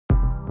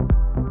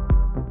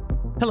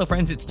Hello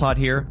friends, it's Todd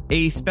here.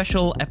 A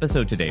special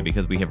episode today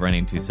because we have run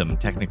into some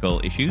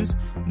technical issues.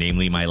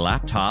 Namely, my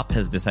laptop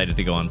has decided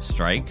to go on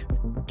strike.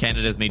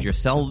 Canada's major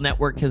cell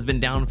network has been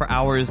down for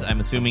hours. I'm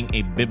assuming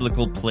a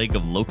biblical plague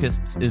of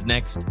locusts is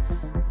next.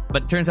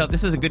 But it turns out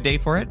this was a good day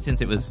for it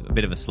since it was a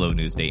bit of a slow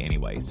news day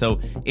anyway. So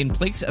in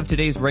place of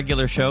today's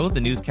regular show,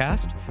 the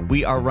newscast,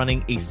 we are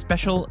running a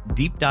special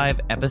deep dive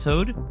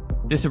episode.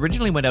 This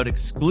originally went out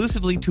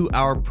exclusively to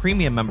our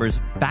premium members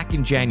back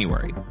in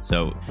January,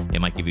 so it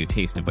might give you a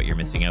taste of what you're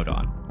missing out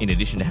on. In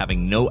addition to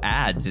having no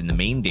ads in the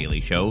main daily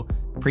show,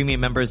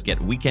 premium members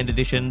get weekend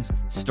editions,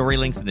 story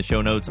links in the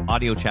show notes,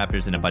 audio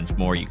chapters, and a bunch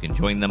more. You can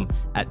join them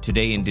at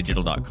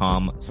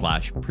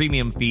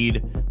todayindigital.com/premium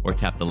feed or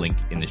tap the link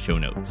in the show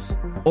notes.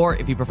 Or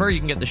if you prefer, you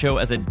can get the show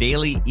as a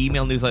daily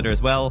email newsletter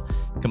as well,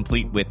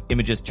 complete with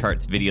images,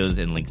 charts, videos,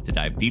 and links to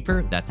dive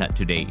deeper. That's at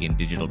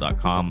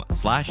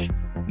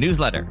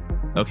todayindigital.com/newsletter.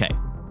 Okay,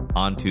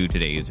 on to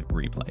today's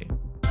replay.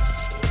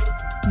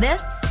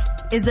 This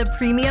is a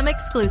premium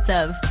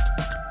exclusive.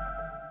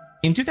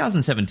 In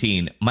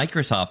 2017,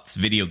 Microsoft's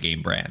video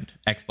game brand,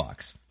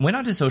 Xbox, went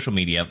onto social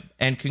media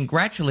and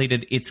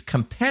congratulated its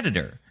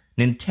competitor,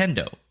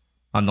 Nintendo,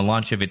 on the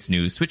launch of its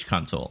new Switch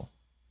console.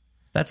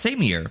 That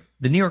same year,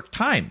 the New York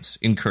Times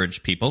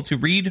encouraged people to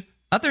read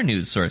other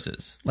news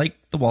sources, like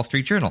the Wall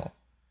Street Journal.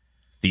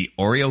 The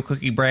Oreo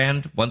cookie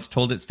brand once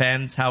told its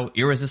fans how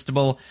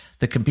irresistible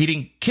the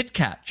competing Kit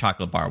Kat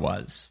chocolate bar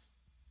was.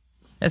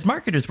 As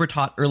marketers, we're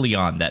taught early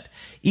on that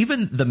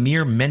even the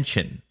mere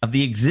mention of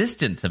the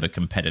existence of a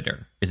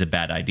competitor is a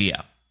bad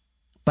idea.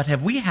 But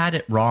have we had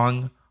it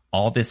wrong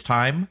all this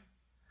time?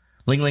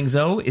 Lingling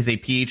Zhou is a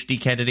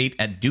PhD candidate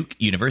at Duke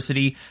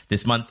University.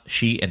 This month,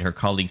 she and her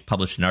colleagues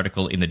published an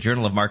article in the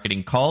Journal of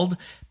Marketing called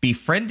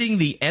Befriending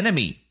the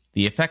Enemy: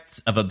 The Effects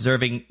of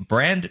Observing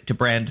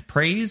Brand-to-Brand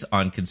Praise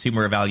on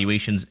Consumer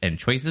Evaluations and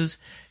Choices.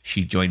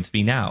 She joins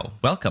me now.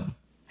 Welcome.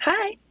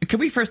 Hi. Can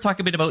we first talk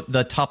a bit about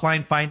the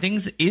top-line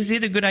findings? Is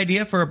it a good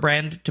idea for a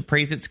brand to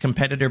praise its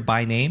competitor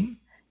by name?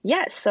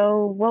 Yes.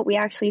 So what we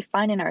actually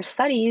find in our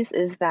studies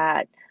is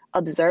that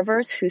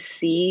observers who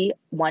see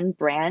one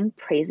brand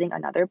praising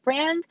another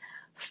brand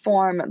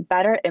form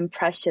better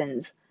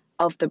impressions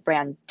of the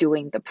brand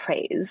doing the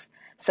praise.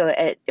 So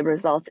it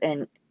results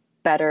in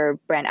better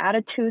brand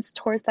attitudes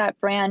towards that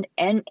brand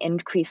and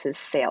increases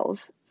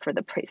sales for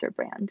the praiser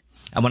brand.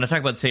 I want to talk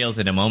about sales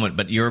in a moment,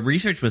 but your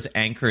research was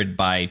anchored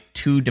by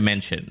two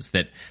dimensions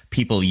that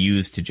people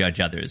use to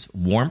judge others: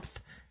 warmth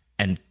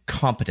and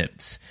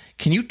competence.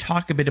 Can you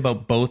talk a bit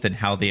about both and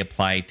how they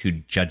apply to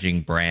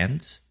judging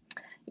brands?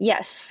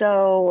 Yes.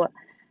 So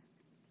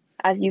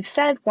as you've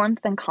said,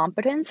 warmth and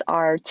competence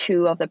are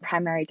two of the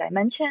primary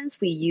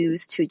dimensions we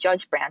use to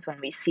judge brands when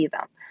we see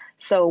them.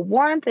 So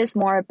warmth is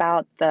more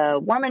about the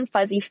warm and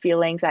fuzzy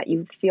feelings that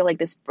you feel like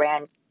this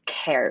brand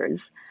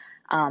cares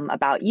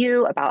about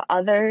you, about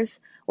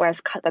others,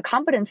 whereas the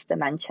competence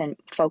dimension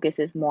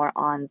focuses more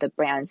on the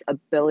brand's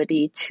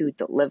ability to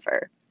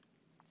deliver.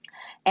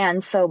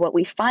 And so what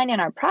we find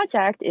in our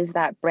project is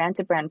that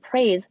brand-to-brand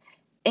praise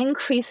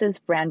increases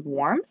brand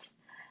warmth.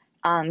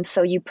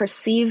 So you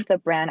perceive the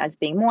brand as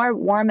being more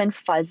warm and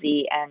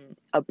fuzzy and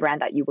a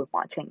brand that you would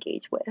want to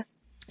engage with.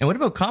 And what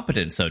about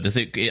competence, though? Does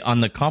it, on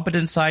the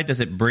competence side,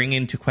 does it bring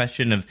into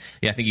question of,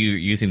 I think you're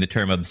using the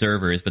term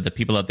observers, but the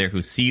people out there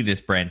who see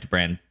this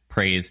brand-to-brand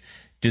praise,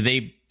 do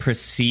they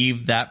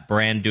perceive that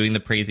brand doing the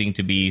praising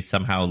to be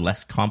somehow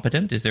less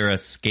competent? Is there a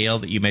scale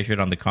that you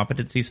measured on the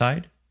competency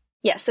side?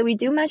 Yes, so we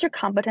do measure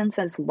competence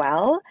as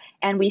well,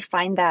 and we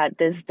find that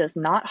this does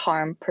not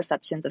harm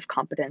perceptions of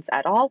competence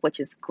at all,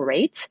 which is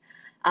great.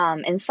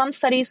 In some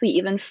studies, we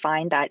even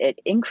find that it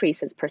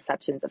increases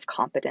perceptions of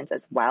competence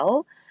as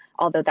well,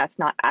 although that's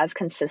not as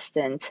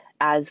consistent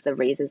as the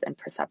raises in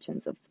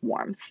perceptions of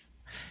warmth.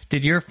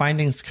 Did your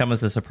findings come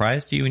as a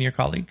surprise to you and your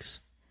colleagues?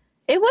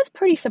 It was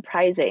pretty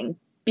surprising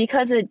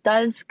because it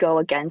does go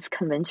against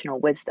conventional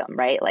wisdom,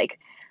 right? Like,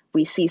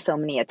 we see so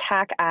many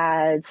attack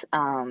ads.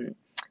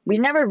 We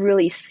never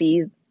really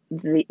see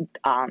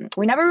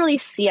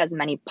as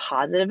many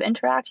positive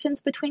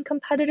interactions between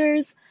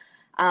competitors.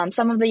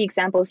 Some of the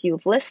examples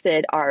you've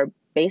listed are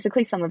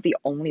basically some of the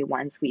only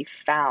ones we've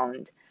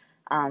found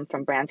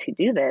from brands who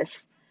do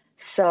this.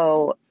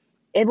 So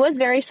it was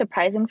very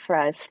surprising for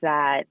us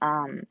that,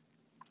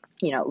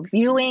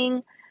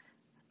 viewing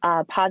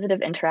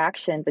positive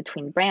interaction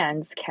between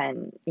brands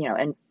can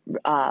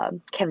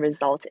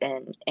result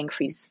in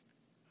increased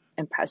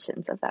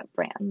impressions of that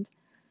brand.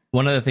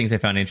 One of the things I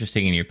found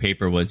interesting in your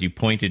paper was you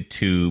pointed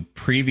to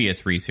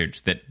previous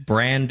research that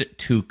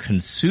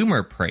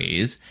brand-to-consumer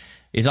praise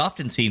is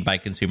often seen by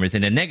consumers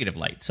in a negative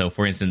light. So,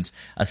 for instance,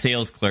 a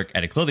sales clerk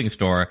at a clothing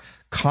store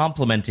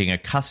complimenting a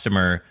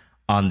customer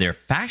on their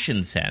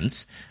fashion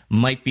sense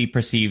might be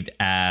perceived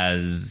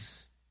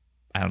as,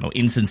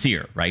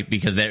 insincere, right?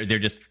 Because they're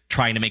just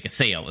trying to make a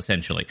sale,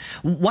 essentially.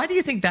 Why do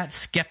you think that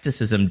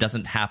skepticism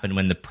doesn't happen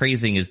when the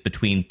praising is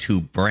between two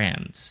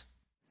brands?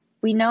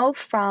 We know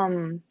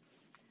from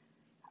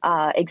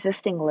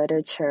existing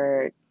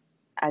literature,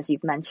 as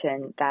you've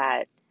mentioned,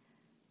 that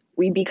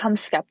we become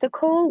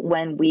skeptical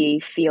when we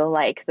feel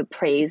like the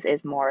praise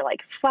is more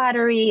like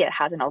flattery, it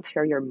has an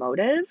ulterior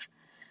motive.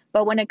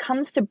 But when it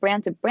comes to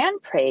brand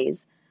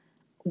praise,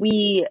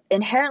 we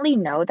inherently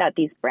know that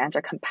these brands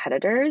are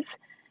competitors,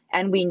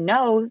 and we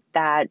know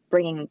that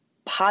bringing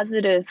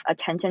positive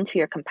attention to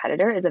your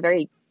competitor is a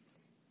very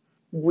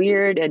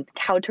weird and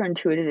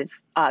counterintuitive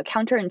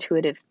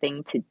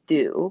thing to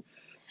do.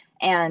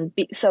 And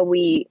so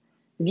we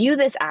view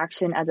this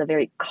action as a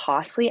very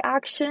costly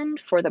action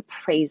for the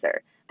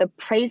praiser. The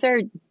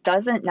praiser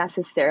doesn't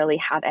necessarily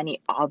have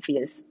any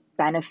obvious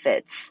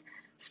benefits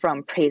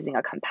from praising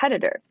a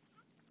competitor.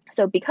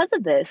 So because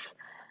of this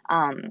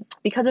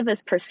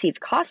perceived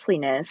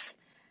costliness,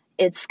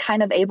 it's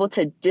kind of able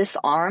to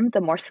disarm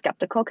the more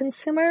skeptical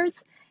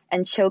consumers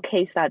and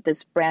showcase that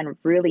this brand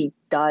really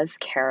does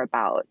care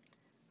about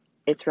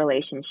its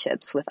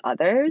relationships with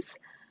others,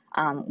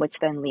 which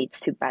then leads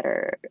to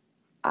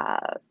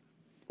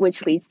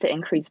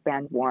increased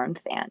brand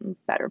warmth and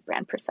better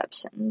brand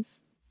perceptions.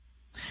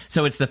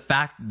 So it's the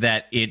fact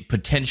that it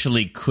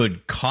potentially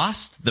could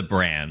cost the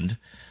brand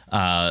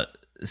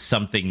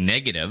something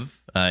negative,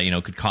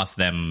 could cost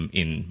them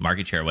in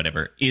market share or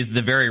whatever, is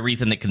the very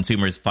reason that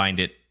consumers find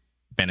it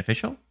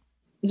beneficial?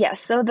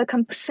 Yes. So the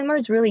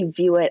consumers really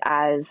view it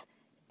as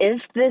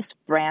if this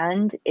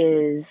brand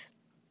is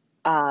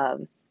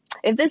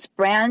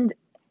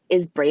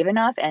brave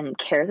enough and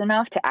cares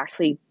enough to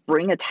actually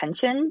bring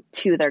attention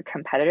to their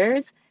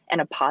competitors in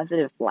a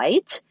positive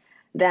light,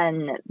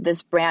 then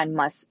this brand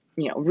must,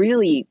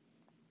 really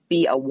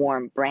be a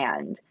warm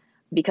brand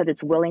because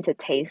it's willing to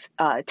take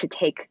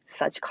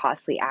such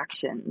costly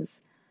actions.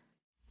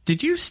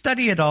 Did you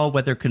study at all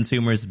whether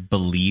consumers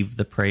believe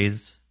the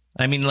praise?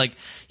 I mean,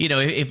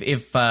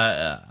 if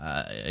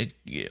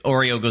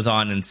Oreo goes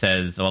on and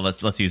says, well,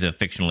 let's use a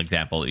fictional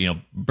example.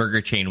 Burger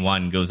Chain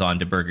 1 goes on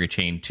to Burger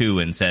Chain 2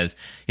 and says,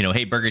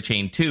 hey, Burger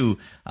Chain 2,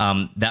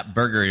 that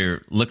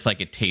burger looks like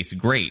it tastes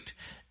great.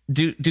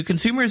 Do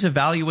consumers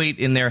evaluate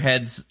in their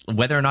heads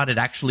whether or not it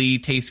actually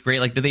tastes great?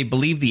 Like, do they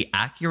believe the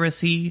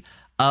accuracy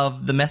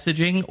of the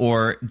messaging,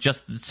 or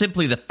just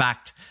simply the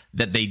fact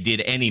that they did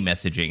any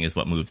messaging is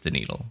what moves the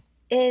needle?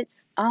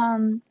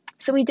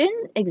 So we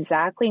didn't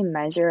exactly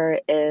measure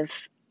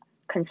if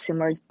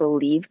consumers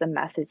believe the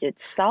message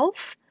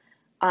itself.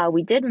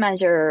 We did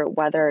measure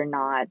whether or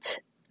not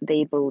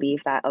they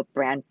believe that a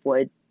brand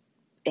would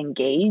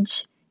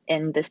engage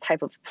in this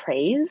type of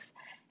praise.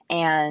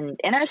 And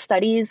in our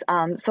studies,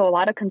 so a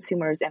lot of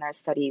consumers in our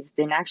studies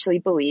didn't actually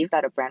believe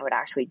that a brand would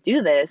actually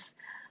do this.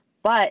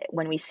 But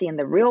when we see in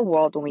the real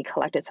world, when we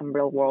collected some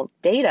real world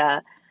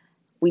data,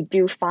 we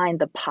do find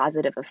the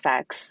positive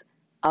effects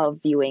of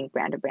viewing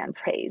brand-to-brand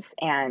praise.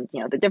 And,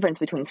 the difference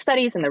between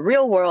studies and the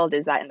real world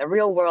is that in the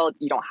real world,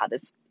 you don't have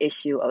this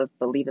issue of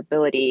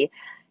believability.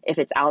 If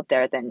it's out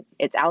there, then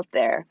it's out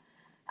there.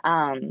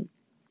 And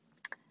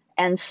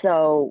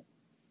so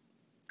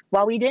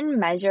while we didn't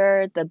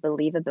measure the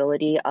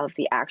believability of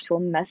the actual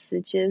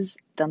messages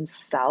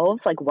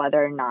themselves, like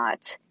whether or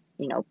not,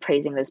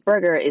 praising this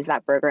burger, is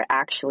that burger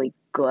actually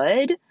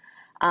good?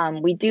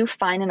 We do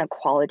find in a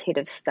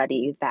qualitative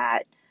study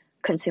that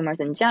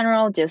consumers in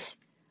general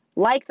just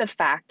like the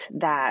fact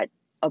that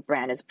a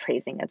brand is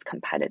praising its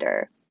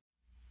competitor.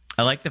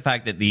 I like the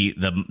fact that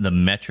the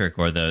metric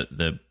or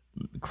the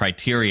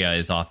criteria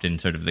is often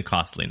sort of the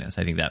costliness.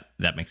 I think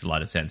that makes a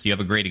lot of sense. You have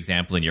a great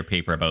example in your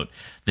paper about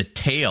the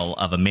tail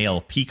of a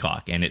male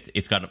peacock, and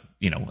it's got,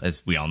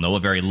 as we all know, a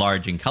very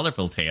large and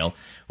colorful tail,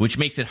 which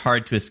makes it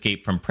hard to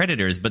escape from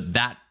predators. But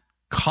that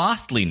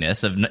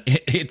costliness of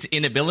its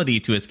inability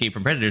to escape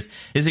from predators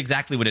is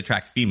exactly what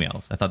attracts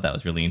females. I thought that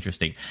was really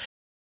interesting.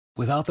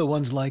 Without the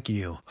ones like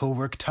you, who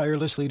work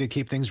tirelessly to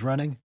keep things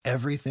running,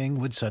 everything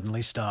would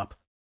suddenly stop.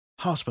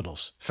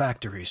 Hospitals,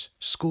 factories,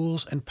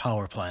 schools, and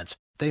power plants,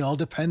 they all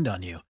depend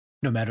on you.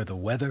 No matter the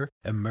weather,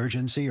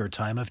 emergency, or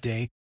time of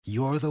day,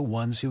 you're the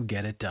ones who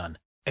get it done.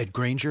 At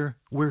Grainger,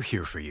 we're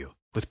here for you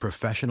with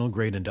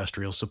professional-grade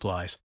industrial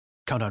supplies.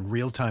 Count on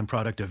real-time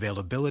product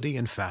availability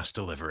and fast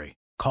delivery.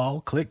 Call,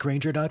 click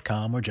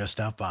Grainger.com, or just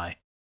stop by.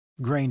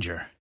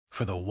 Grainger,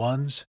 for the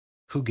ones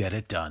who get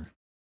it done.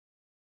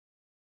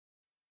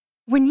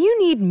 When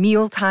you need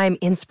mealtime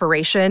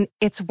inspiration,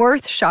 it's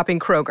worth shopping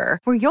Kroger,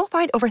 where you'll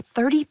find over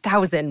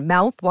 30,000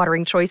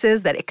 mouth-watering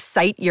choices that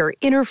excite your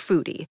inner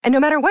foodie. And no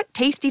matter what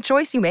tasty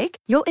choice you make,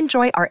 you'll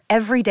enjoy our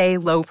everyday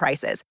low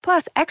prices,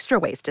 plus extra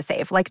ways to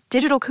save, like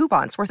digital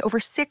coupons worth over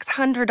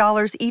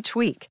 $600 each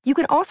week. You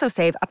can also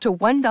save up to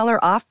 $1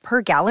 off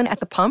per gallon at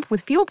the pump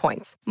with fuel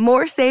points.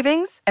 More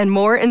savings and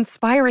more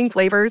inspiring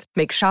flavors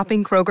make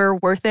shopping Kroger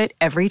worth it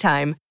every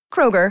time.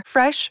 Kroger,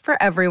 fresh for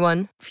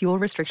everyone. Fuel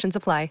restrictions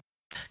apply.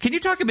 Can you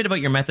talk a bit about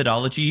your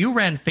methodology? You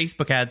ran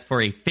Facebook ads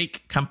for a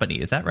fake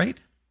company, is that right?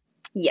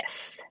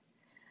 Yes.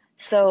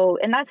 So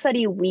in that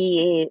study,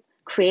 we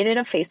created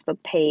a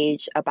Facebook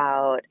page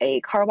about a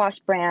car wash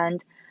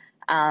brand,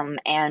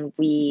 and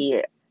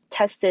we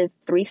tested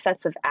 3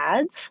 sets of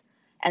ads.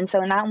 And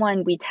so in that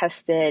one, we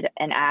tested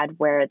an ad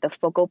where the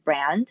focal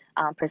brand,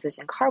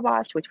 Precision Car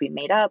Wash, which we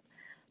made up,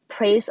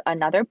 praised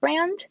another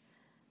brand.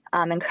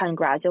 and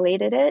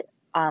congratulated it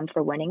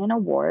for winning an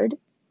award.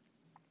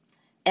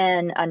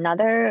 And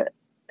another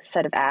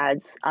set of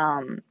ads,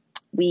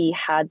 we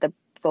had the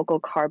Focal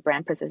Car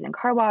brand Precision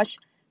Car Wash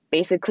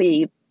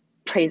basically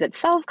praise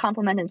itself,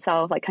 compliment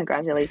itself, like,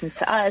 congratulations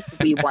to us,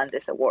 we won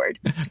this award.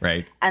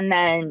 Right. And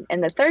then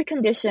in the third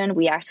condition,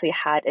 we actually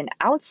had an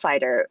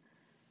outsider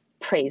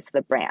praise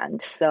the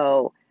brand.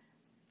 So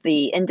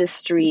the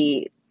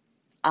industry,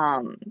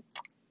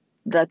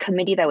 the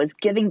committee that was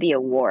giving the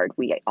award,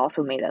 we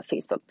also made a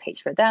Facebook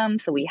page for them.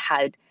 So we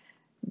had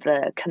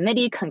the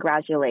committee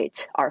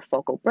congratulate our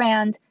Focal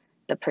brand,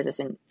 the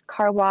Precision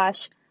Car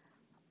Wash,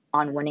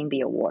 on winning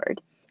the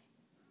award.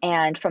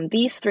 And from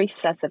these three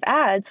sets of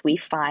ads, we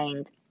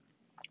find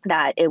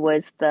that it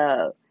was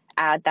the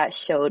ad that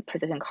showed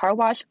Precision Car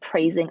Wash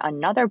praising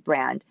another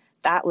brand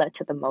that led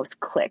to the most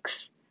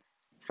clicks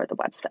for the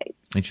website.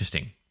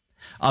 Interesting.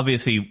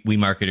 Obviously, we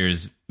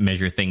marketers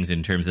measure things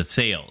in terms of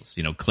sales.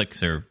 You know,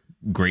 clicks are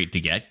great to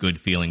get, good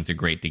feelings are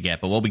great to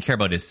get, but what we care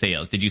about is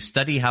sales. Did you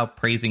study how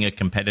praising a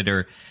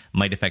competitor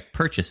might affect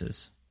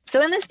purchases?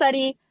 So in this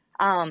study,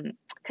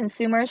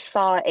 consumers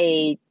saw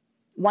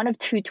one of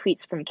two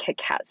tweets from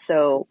KitKat.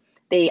 So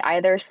they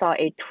either saw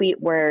a tweet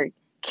where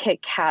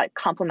KitKat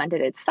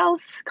complimented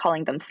itself,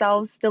 calling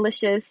themselves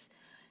delicious,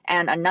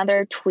 and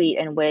another tweet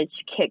in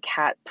which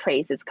KitKat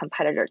praised its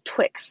competitor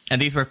Twix.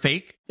 And these were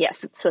fake?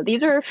 Yes. So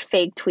these are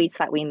fake tweets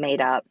that we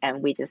made up,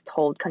 and we just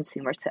told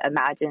consumers to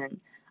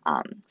imagine.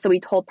 So we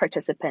told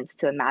participants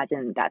to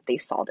imagine that they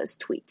saw this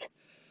tweet.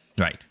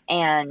 Right.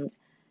 And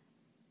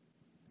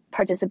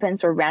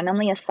participants were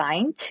randomly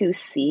assigned to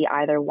see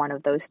either one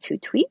of those two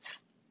tweets.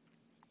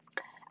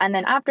 And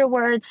then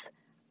afterwards,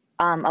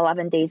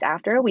 11 days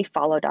after, we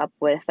followed up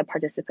with the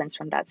participants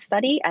from that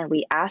study, and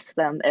we asked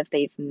them if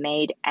they've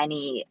made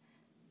any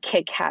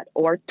KitKat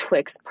or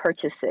Twix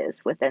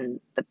purchases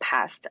within the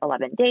past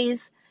 11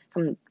 days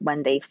from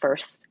when they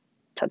first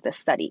took the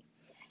study.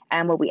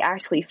 And what we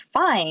actually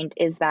find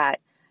is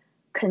that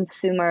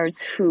consumers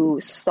who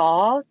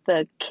saw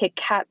the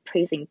KitKat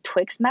praising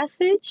Twix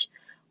message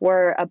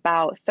were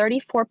about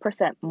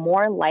 34%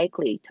 more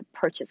likely to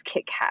purchase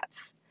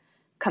KitKats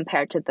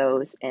compared to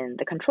those in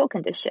the control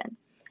condition.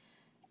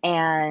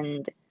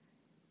 And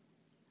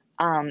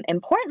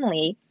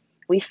importantly,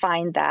 we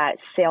find that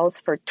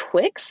sales for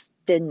Twix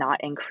did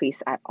not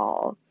increase at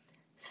all.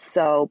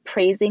 So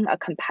praising a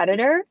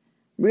competitor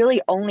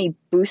really only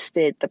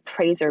boosted the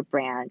praiser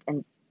brand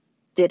and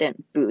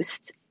didn't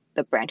boost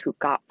the brand who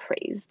got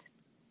praised.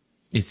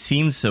 It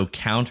seems so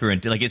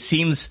counterintuitive. Like, it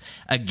seems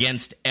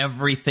against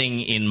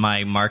everything in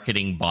my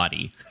marketing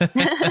body.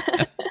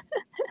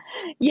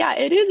 Yeah,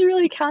 it is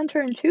really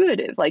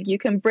counterintuitive. Like, you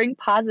can bring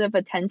positive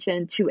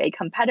attention to a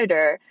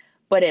competitor,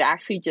 but it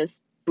actually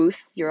just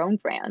boosts your own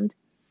brand.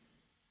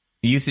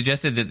 You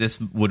suggested that this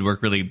would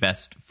work really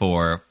best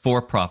for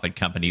for-profit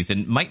companies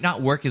and might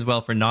not work as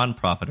well for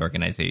nonprofit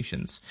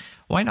organizations.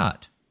 Why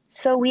not?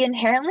 So we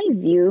inherently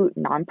view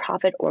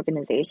nonprofit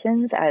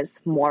organizations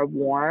as more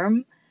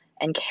warm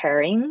and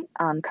caring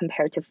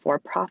compared to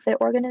for-profit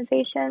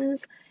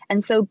organizations.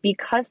 And so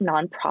because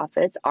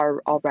nonprofits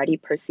are already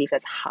perceived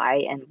as high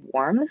in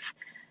warmth,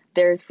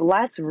 there's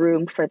less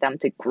room for them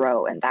to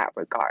grow in that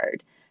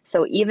regard.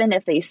 So even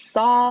if they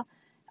saw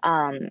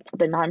the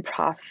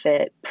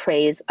nonprofit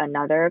praise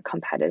another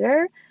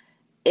competitor,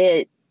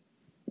 it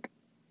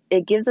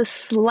gives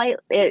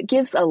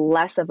a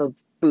less of a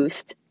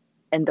boost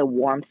in the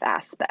warmth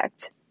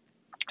aspect.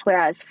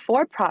 Whereas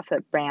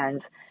for-profit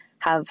brands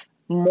have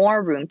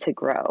more room to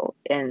grow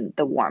in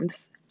the warmth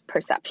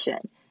perception.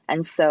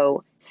 And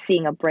so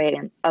seeing a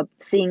brand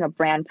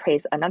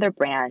praise another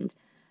brand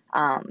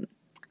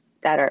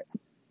that are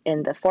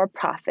in the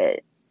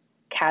for-profit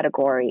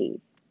category,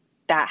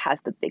 that has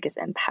the biggest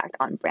impact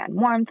on brand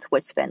warmth,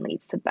 which then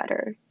leads to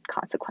better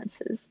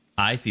consequences.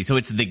 I see. So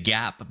it's the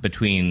gap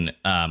between,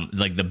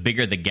 like, the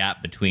bigger the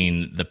gap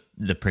between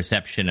the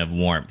perception of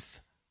warmth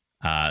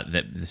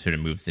that sort of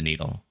moves the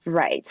needle.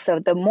 Right. So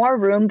the more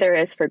room there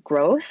is for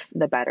growth,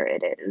 the better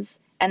it is.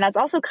 And that's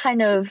also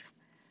kind of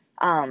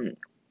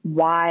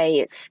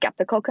why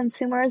skeptical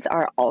consumers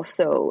are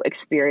also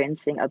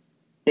experiencing a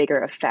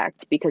bigger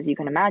effect, because you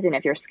can imagine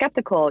if you're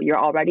skeptical, you're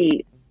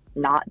already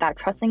not that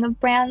trusting of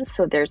brands.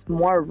 So there's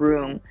more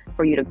room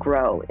for you to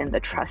grow in the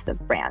trust of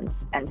brands.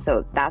 And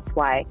so that's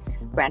why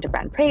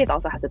brand-to-brand praise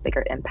also has a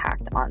bigger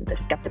impact on the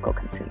skeptical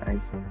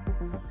consumers.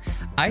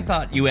 I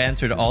thought you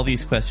answered all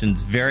these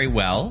questions very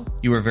well.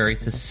 You were very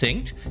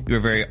succinct. You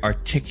were very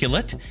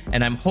articulate.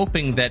 And I'm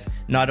hoping that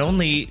not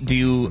only do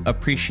you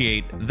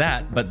appreciate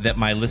that, but that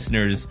my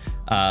listeners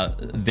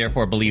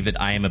therefore believe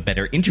that I am a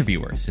better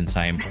interviewer since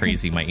I am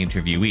praising my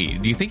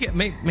interviewee. Do you think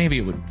maybe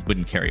it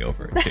wouldn't carry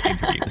over to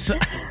interviews?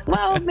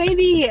 Well,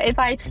 maybe if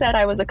I said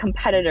I was a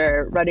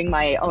competitor running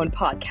my own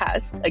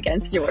podcast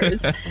against yours.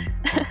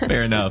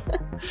 Fair enough.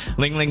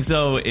 Ling-Ling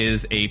Zhou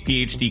is a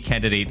PhD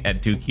candidate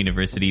at Duke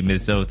University.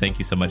 Ms. Zhou, thank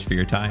you so much for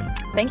your time.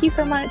 Thank you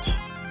so much.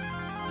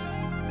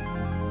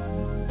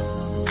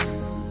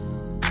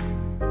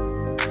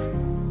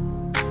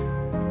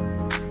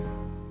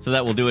 So so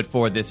that will do it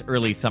for this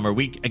early summer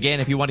week. Again,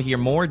 if you want to hear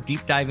more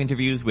deep dive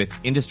interviews with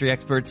industry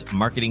experts,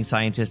 marketing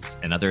scientists,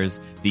 and others,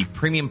 the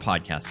Premium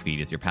Podcast feed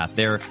is your path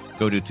there.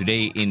 Go to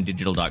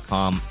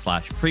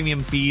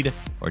todayindigital.com/premium feed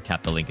or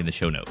tap the link in the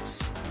show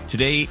notes.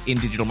 Today in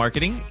Digital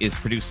Marketing is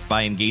produced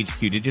by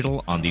EngageQ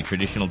Digital on the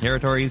traditional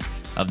territories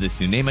of the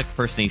Snuneymuxw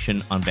First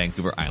Nation on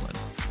Vancouver Island.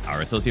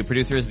 Our associate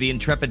producer is the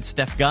intrepid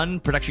Steph Gunn,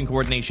 production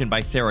coordination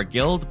by Sarah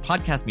Guild,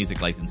 podcast music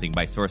licensing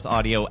by Source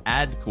Audio,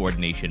 ad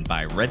coordination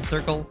by Red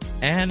Circle.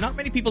 And not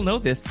many people know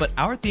this, but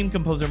our theme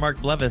composer Mark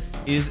Blevis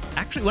is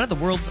actually one of the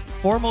world's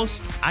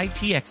foremost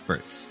IT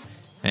experts.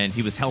 And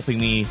he was helping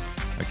me,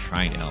 or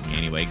trying to help me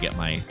anyway, get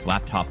my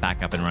laptop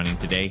back up and running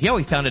today. He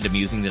always found it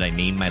amusing that I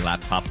named my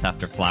laptops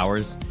after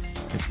flowers.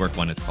 His work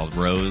one is called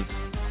Rose.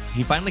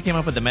 He finally came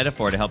up with a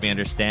metaphor to help me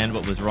understand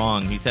what was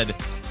wrong. He said,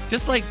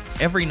 just like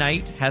every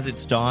night has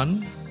its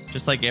dawn,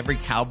 just like every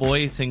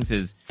cowboy sings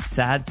his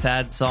sad,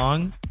 sad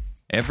song,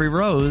 every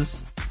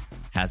rose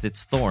has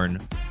its thorn.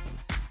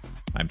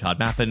 I'm Todd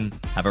Mappin.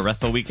 Have a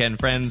restful weekend,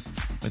 friends.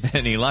 With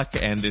any luck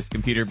and this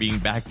computer being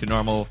back to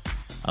normal,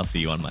 I'll see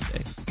you on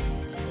Monday.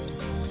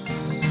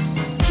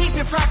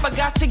 Proper,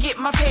 got to get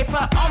my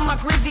paper on my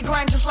greasy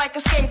grind just like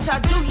a skater.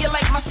 Do you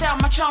like my style,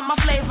 my charm, my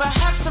flavor?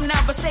 Have some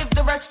now, but save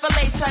the rest for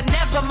later.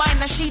 Never mind,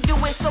 now she do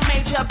it so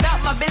major.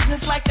 About my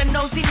business like a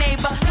nosy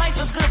neighbor. Life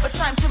is good, but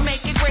time to make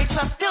it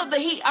greater. Feel the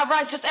heat, I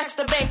rise just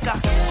extra baker.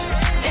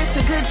 It's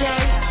a good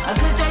day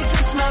to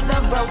smell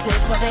the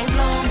roses while they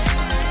bloom.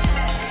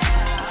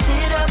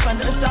 Sit up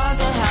under the stars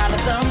and howl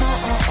at the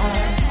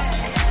moon.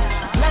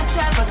 Let's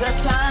have a good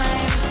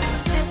time.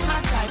 This my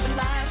type of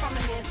life.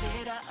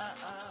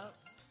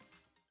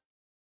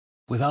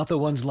 Without the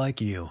ones like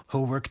you,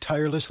 who work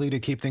tirelessly to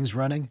keep things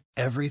running,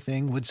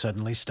 everything would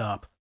suddenly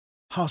stop.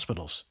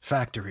 Hospitals,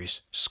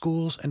 factories,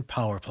 schools, and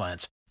power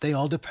plants, they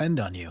all depend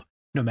on you.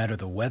 No matter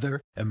the weather,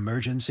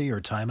 emergency,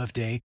 or time of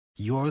day,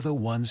 you're the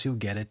ones who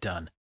get it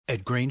done.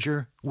 At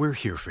Grainger, we're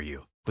here for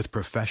you with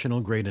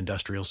professional-grade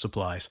industrial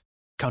supplies.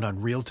 Count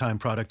on real-time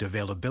product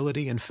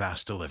availability and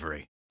fast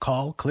delivery.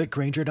 Call, click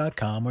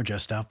Grainger.com, or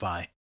just stop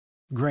by.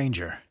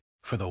 Grainger,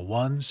 for the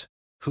ones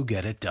who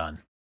get it done.